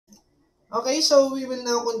Okay, so we will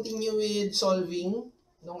now continue with solving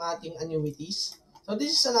ng ating annuities. So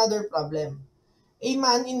this is another problem. A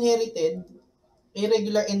man inherited a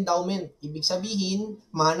regular endowment. Ibig sabihin,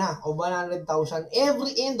 mana o 100,000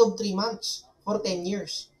 every end of 3 months for 10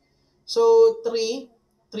 years. So 3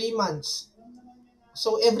 months.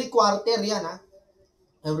 So every quarter yan ha.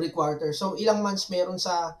 Every quarter. So ilang months meron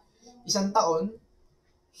sa isang taon?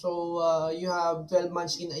 So you have 12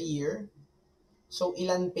 months in a year. So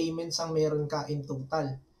ilan payments ang meron ka in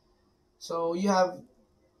total? So you have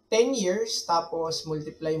 10 years, tapos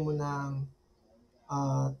multiply mo ng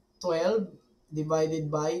 12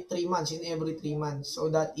 divided by 3 months in every 3 months.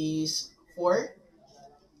 So that is 4,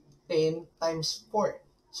 10 times 4.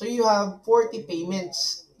 So you have 40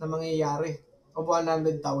 payments na mangyayari of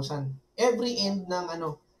 100,000 every end ng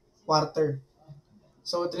quarter.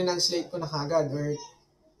 So translate ko na kagad or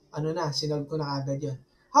sinolve ko na kagad yun.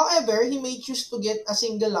 However, he may choose to get a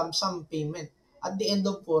single lump sum payment at the end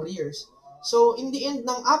of 4 years. So, in the end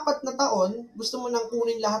ng 4 na taon, gusto mo nang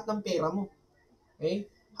kunin lahat ng pera mo. Okay?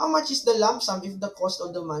 How much is the lump sum if the cost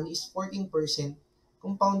of the money is 14%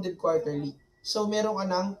 compounded quarterly? So, meron ka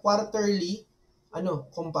ng quarterly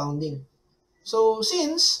compounding. So,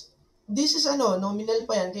 since this is nominal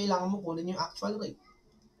pa yan, kailangan mo kunin yung actual rate.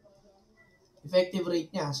 Effective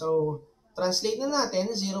rate niya. So, translate na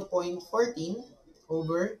natin 0.14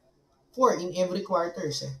 over 4 in every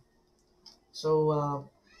quarters. So,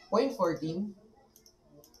 0.14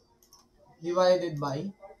 divided by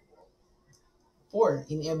 4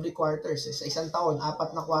 in every quarters. Sa isang taon,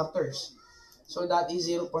 4 na quarters. So, that is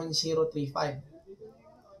 0.035.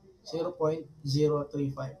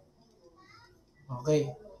 0.035. Okay.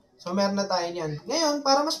 So, meron na tayo niyan. Ngayon,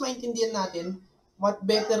 para mas maintindihan natin, what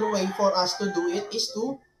better way for us to do it is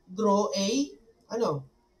to draw a,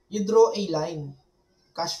 you draw a line.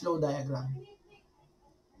 Cash flow diagram.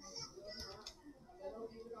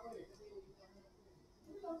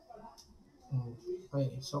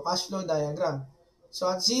 Okay. So, cash flow diagram.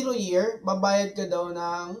 So, at 0 year, babayad ka daw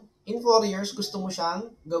ng, in 4 years, gusto mo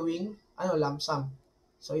siyang gawing, lump sum.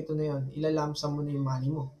 So, ito na yun. Ila-lump sum mo na yung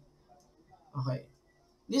money mo. Okay.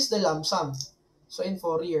 This is the lump sum. So, in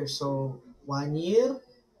 4 years. So, 1 year,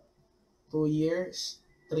 2 years,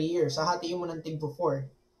 3 years. Hahatiin mo ng tig to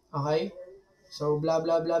 4. Okay? So, blah,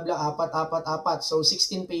 blah, blah, blah. 4. So,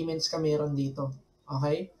 16 payments ka meron dito.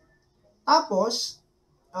 Okay? Tapos,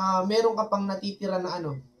 meron ka pang natitira na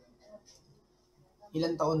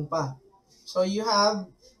ilang taon pa. So, you have,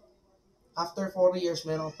 after 4 years,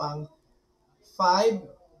 meron pang 5,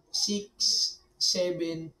 6,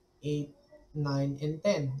 7, 8, 9, and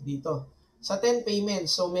 10 dito. Sa 10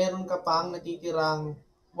 payments, so meron ka pang natitirang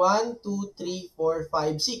 1, 2, 3, 4,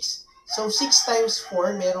 5, 6. So, 6 times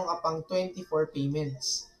 4, meron ka pang 24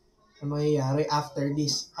 payments na mangyayari after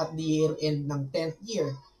this at the year end ng 10th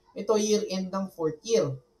year. Ito, year end ng 4th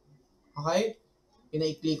year. Okay?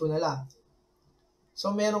 Pinaikli ko na lang.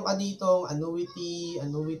 So, meron ka ditong annuity,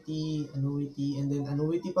 annuity, annuity, and then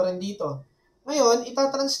annuity pa rin dito. Ngayon,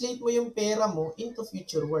 itatranslate mo yung pera mo into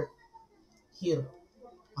future work. Here.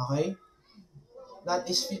 Okay? That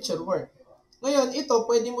is future work. Ngayon, ito,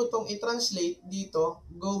 pwede mo itong i-translate dito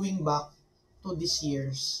going back to this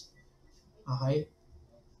years. Okay?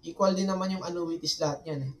 Equal din naman yung annuities lahat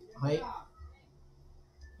yan. Okay?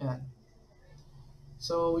 Yan.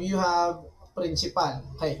 So, you have principal.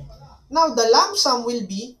 Okay. Now, the lump sum will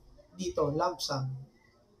be dito, lump sum.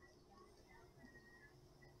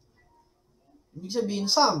 Ibig sabihin,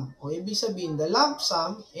 sum. O ibig sabihin, the lump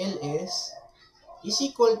sum, LS, is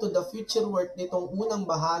equal to the future worth nitong unang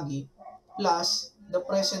bahagi plus the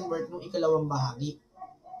present worth ng ikalawang bahagi.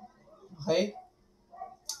 Okay?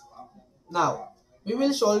 Now, we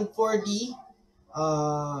will solve for the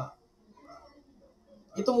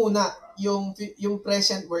ito muna, yung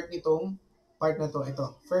present worth nitong part na to.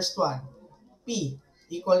 Ito, first one, P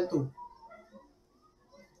equal to.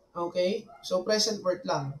 Okay? So, present worth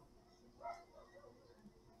lang.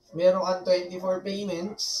 Meron kang 24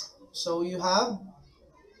 payments. So, you have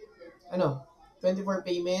 24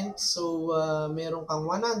 payments. So, meron kang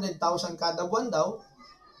 100,000 kada buwan daw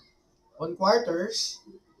on quarters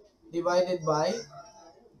divided by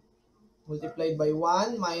multiplied by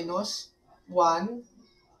 1 minus 1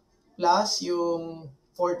 plus yung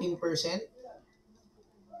 14%.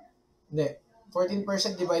 Hindi.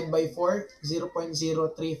 14% divided by 4,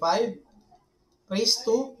 0.035 raised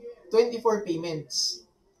to 24 payments.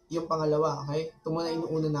 Yung pangalawa, okay? Ito muna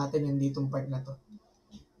inuuna natin yung ditong part na to.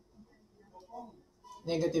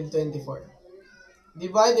 Negative 24.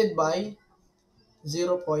 Divided by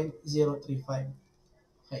 0.035.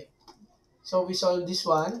 Okay. So, we solve this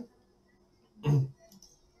one.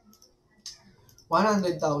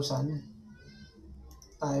 100,000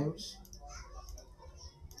 times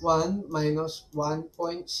 1 minus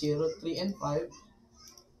 1.03 and 5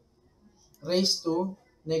 raised to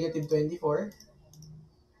negative 24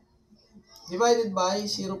 divided by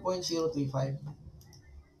 0.035.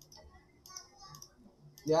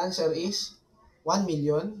 The answer is 1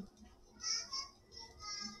 million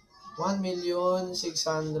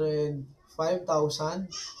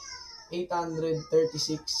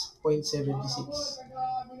 1,605,836.76.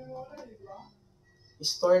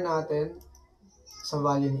 Store natin sa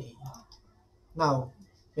value ni A. Now,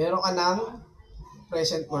 meron ka ng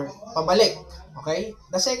present work. Pabalik. Okay?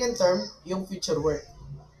 The second term, yung future work.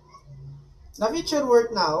 The future work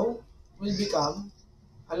now will become,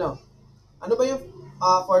 ano ba yung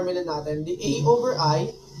formula natin? The A over I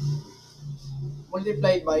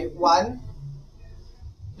multiplied by 1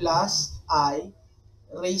 plus I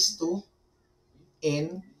raised to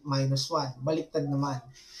N minus 1. Baliktad naman.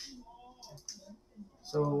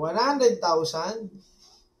 So, 100,000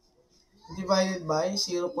 divided by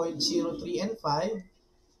 0.03 and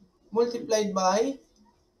 5 multiplied by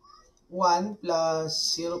 1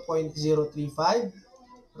 plus 0.035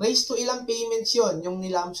 raised to ilang payments yon yung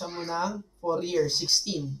nilamsa mo ng 4 years?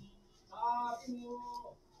 16.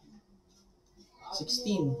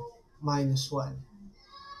 16 minus 1.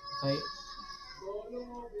 Okay?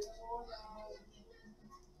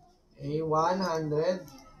 Okay, 100,000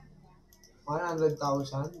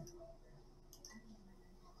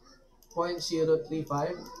 0.035.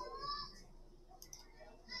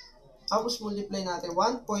 Tapos multiply natin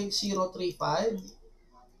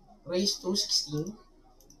 1.035 raised to 16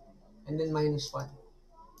 and then minus 1.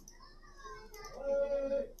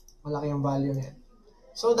 Malaki ang value niyan.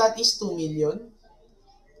 So that is 2 million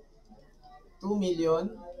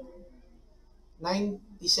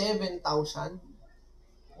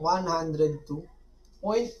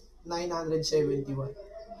 97,102.971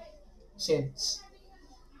 cents.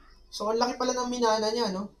 So, ang laki pala ng minana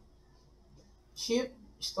niya, no? Shift,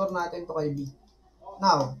 store natin to kay B.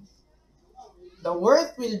 Now, the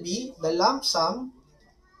worth will be, the lump sum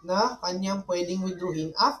na kanyang pwedeng withdrawin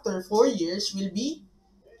after 4 years will be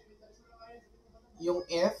yung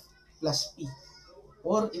F plus P.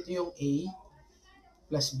 Or ito yung A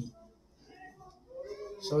plus B.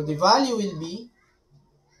 So, the value will be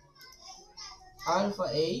alpha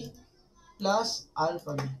A plus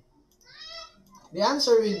alpha B. The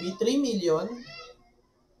answer will be 3 million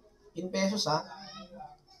in pesos,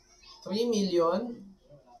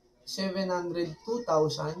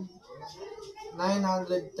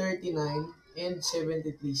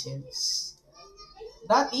 3,702,939.73 cents.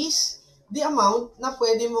 That is the amount na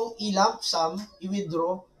pwede mong i-lump sum,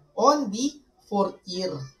 i-withdraw on the 4th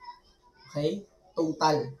year. Okay?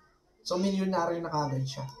 Total. So, milyonaryo na kagad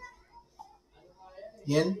siya.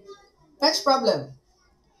 Yan. Next problem.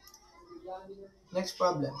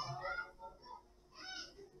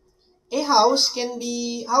 A house and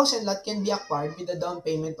lot can be acquired with a down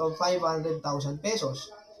payment of 500,000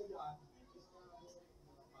 pesos.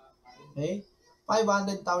 Okay?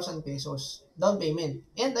 500,000 pesos down payment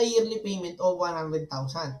and a yearly payment of 100,000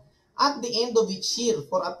 at the end of each year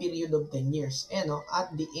for a period of 10 years. At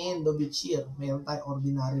the end of each year, mayroon tayo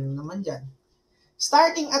ordinary naman dyan.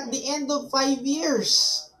 Starting at the end of 5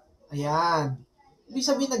 years. Ayan. Ibig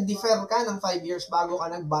sabihin, nag-defer ka ng 5 years bago ka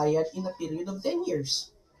nagbayad in a period of 10 years.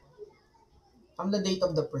 From the date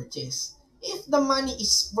of the purchase. If the money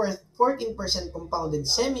is worth 14% compounded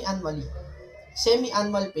semi-annual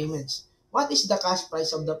payments, what is the cash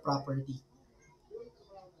price of the property?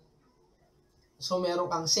 So, meron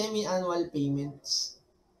kang semi-annual payments.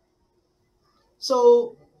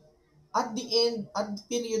 So, at the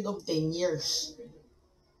period of 10 years.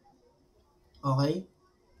 Okay?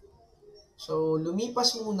 So,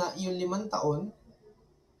 lumipas muna yung 5 taon.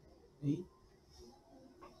 Okay?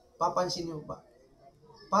 Papansin mo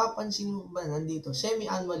ba, nandito,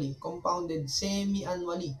 semi-annually, compounded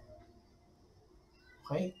semi-annually.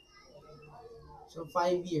 Okay? So,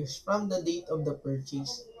 5 years from the date of the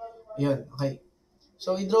purchase. Ayun, okay.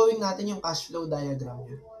 So, i-drawing natin yung cash flow diagram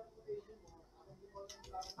niya.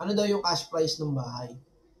 Ano daw yung cash price ng bahay?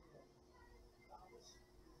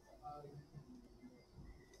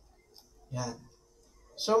 Yan.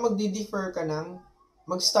 So, mag-start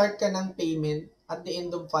ka ng payment at the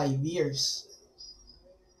end of 5 years.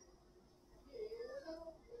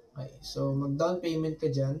 Okay, so mag-down payment ka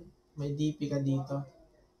dyan. May DP ka dito.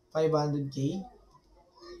 500K.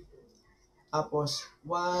 Tapos,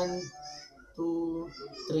 1, 2,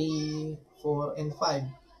 3, 4, and 5.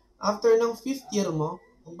 After ng 5th year mo,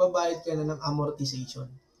 magbabayad ka na ng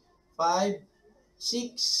amortization. 5,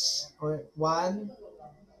 6 or 1,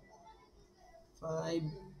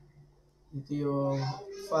 5, ito yung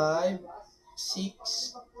 5, 6,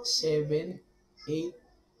 7, 8,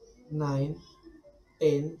 9,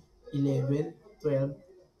 10, 11, 12,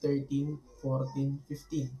 13, 14,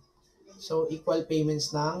 15. So, equal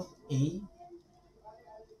payments ng A,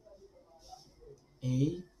 A,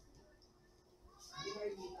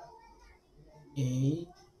 A,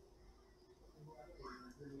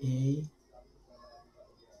 A.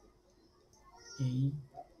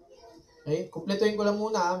 Okay, kumpletuhin ko lang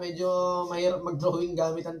muna. Medyo mahirap mag-drawing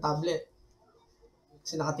gamit ang tablet.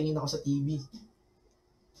 Kasi nakatingin ako sa TV.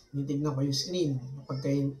 Tinitignan ko yung screen pag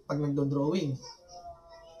nagdo-drawing.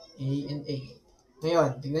 A and A.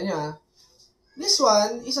 Ngayon, tingnan nyo ha. This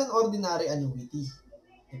one is an ordinary annuity.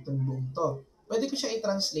 Itong buong to. Pwede ko siya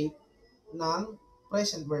i-translate ng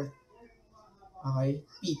present worth. Okay?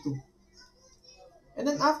 P2. And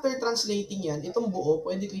then after translating yan, itong buo,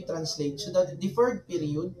 pwede ko i-translate so that deferred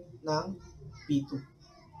period ng P2.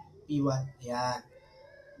 P1. Ayan.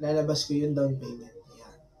 Lalabas ko yung down payment.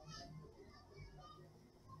 Ayan.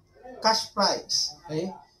 Cash price. Okay?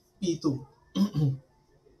 P2.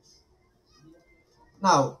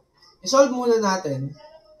 Now, isolve muna natin.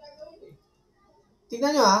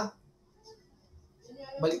 Tignan nyo ha.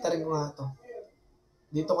 Baliktarin ko nga ito.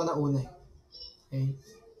 Dito ko na una. Okay?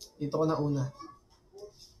 Dito ko na una.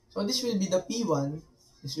 So, this will be the P1.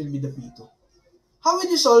 This will be the P2. How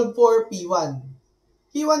will you solve for P1?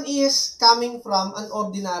 P1 is coming from an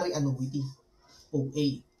ordinary annuity.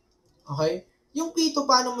 OA. Okay? Yung P2,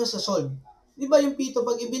 paano mo sa-solve? Di ba yung P2,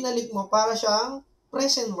 pag ibinalik mo, para siyang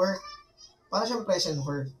present worth. Para siyang present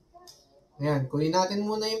worth. Ayan, kunin natin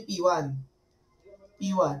muna yung P1.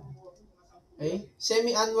 P1. Okay?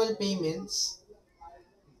 Semi-annual payments.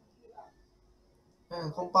 Ayan,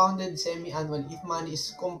 compounded semi-annual. If money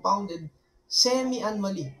is compounded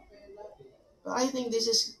semi-annually. I think this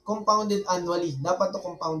is compounded annually. Dapat to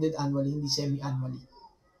compounded annually, hindi semi-annually.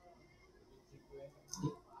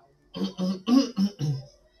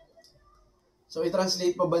 So,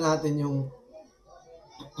 i-translate pa ba natin yung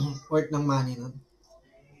worth ng money nun?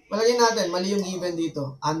 Palagay natin, mali yung given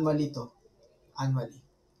dito. Annually to. Annually.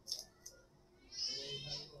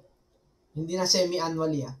 Hindi na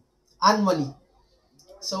semi-annually ah. Annually.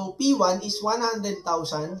 So, P1 is 100,000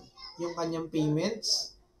 yung kanyang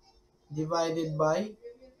payments divided by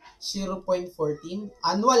 0.14.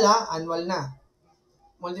 Annual ha, annual na.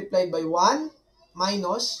 Multiplied by 1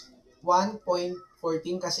 minus 1.14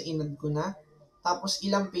 kasi inad ko na. Tapos,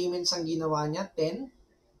 ilang payments ang ginawa niya? 10.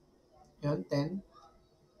 Yun, 10.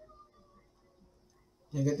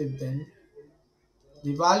 Negative 10.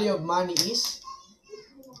 The value of money is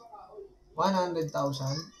 100,000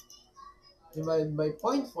 divided by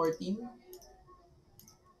 0.14.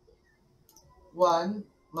 1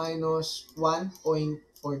 minus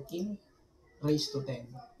 1.14 raised to 10.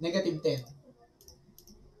 Negative 10.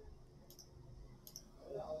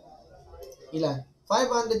 Ilan?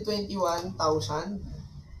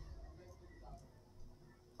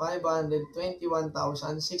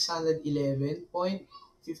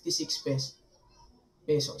 521,611.56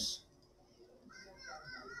 pesos.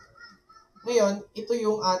 Ngayon, ito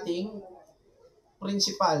yung ating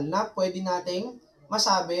principal na pwede nating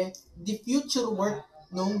masabi the future worth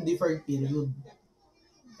nung deferred period.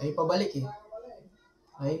 Okay, pabalik eh.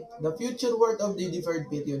 Okay? The future worth of the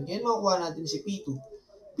deferred period. Ngayon, makukuha natin si P2.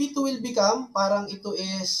 P2 will become, parang ito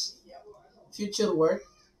is future worth.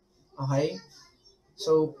 Okay?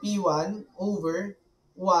 So, P1 over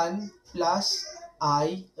 1 plus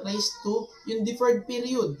I raised to yung deferred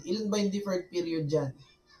period. Ilan ba yung deferred period dyan?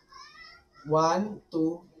 1,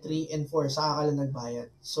 2, 3, and 4. Saka ka lang nagbayad.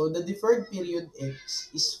 So, the deferred period X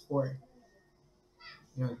is 4.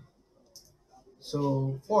 Yun.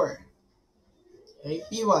 So, 4. Okay,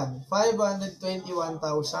 P1,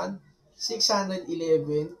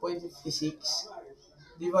 521,611.56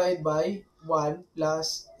 divide by 1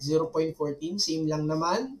 plus 0.14. Same lang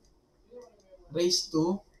naman. Raised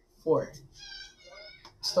to 4.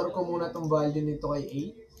 Store ko muna itong value nito kay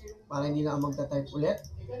A para hindi na ako magta-type ulit.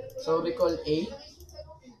 So, recall A,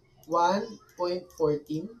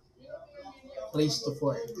 1.14 raised to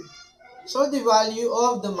 4. So, the value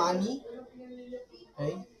of the money,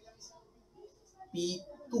 okay,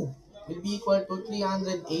 P2 will be equal to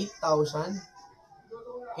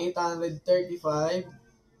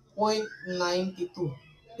 308,835.92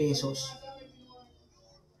 pesos.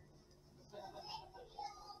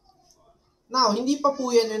 Now, hindi pa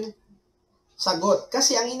po yan yung sagot.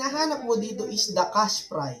 Kasi ang hinahanap mo dito is the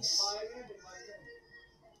cash price.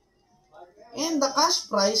 And the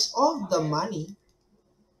cash price of the money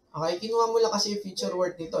Okay, kinuha mo lang kasi yung future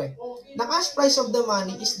worth nito eh. The cash price of the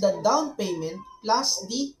money is the down payment plus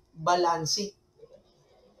the balance.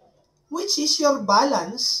 Which is your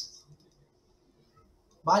balances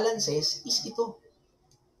is ito.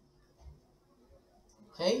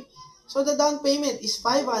 Okay? So the down payment is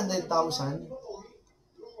 500,000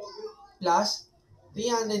 plus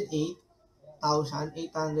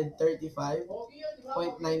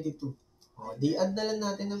 308,835.92. O, di-add na lang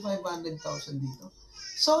natin ng 500,000 dito.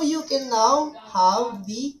 So you can now have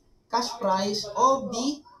the cash price of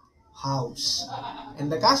the house.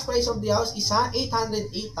 And the cash price of the house is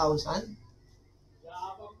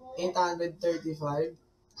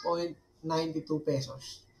 808,835.92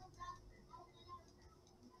 pesos.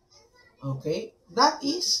 Okay? That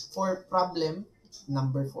is for problem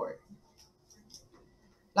number 4.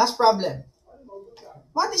 Last problem.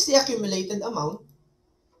 What is the accumulated amount?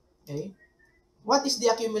 Okay? What is the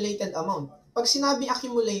accumulated amount? Pag sinabi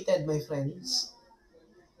accumulated, my friends,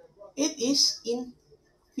 it is in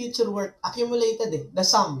future worth. Accumulated eh. The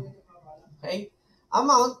sum. Okay?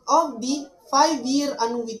 Amount of the 5-year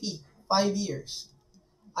annuity. 5 years.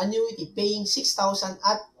 Annuity paying 6,000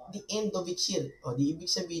 at the end of each year. O di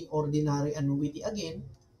ibig sabihin, ordinary annuity again.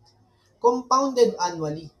 Compounded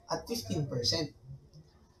annually at 15%.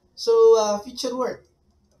 So, future worth.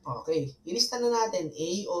 Okay. Ilista na natin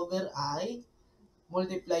A over I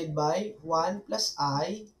multiplied by 1 plus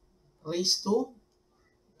I raised to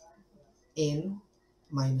n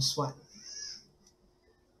minus 1.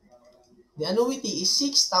 The annuity is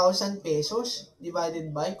 6,000 pesos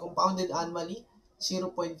divided by compounded annually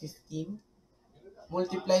 0.15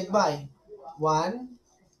 multiplied by 1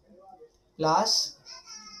 plus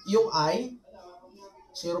yung I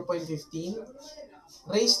 0.15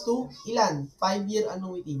 raised to ilan? 5-year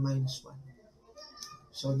annuity minus 1.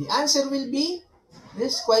 So the answer will be,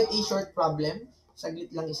 this is quite a short problem.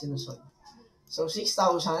 Saglit lang isinusolve. So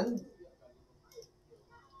 6,000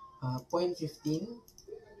 0.15.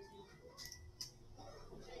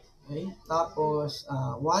 Okay? Tapos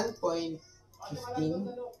 1.15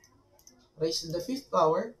 raised to the 5th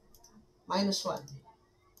power minus 1.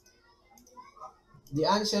 The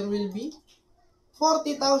answer will be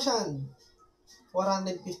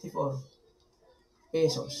 40,454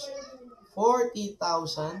 pesos.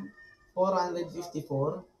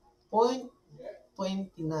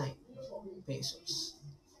 40,454.29 pesos.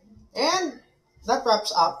 And that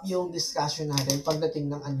wraps up yung discussion natin pagdating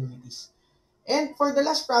ng annuities. And for the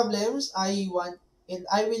last problems, I will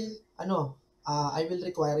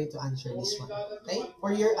require you to answer this one. Okay?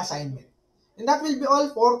 For your assignment. And that will be all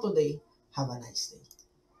for today. Have a nice day.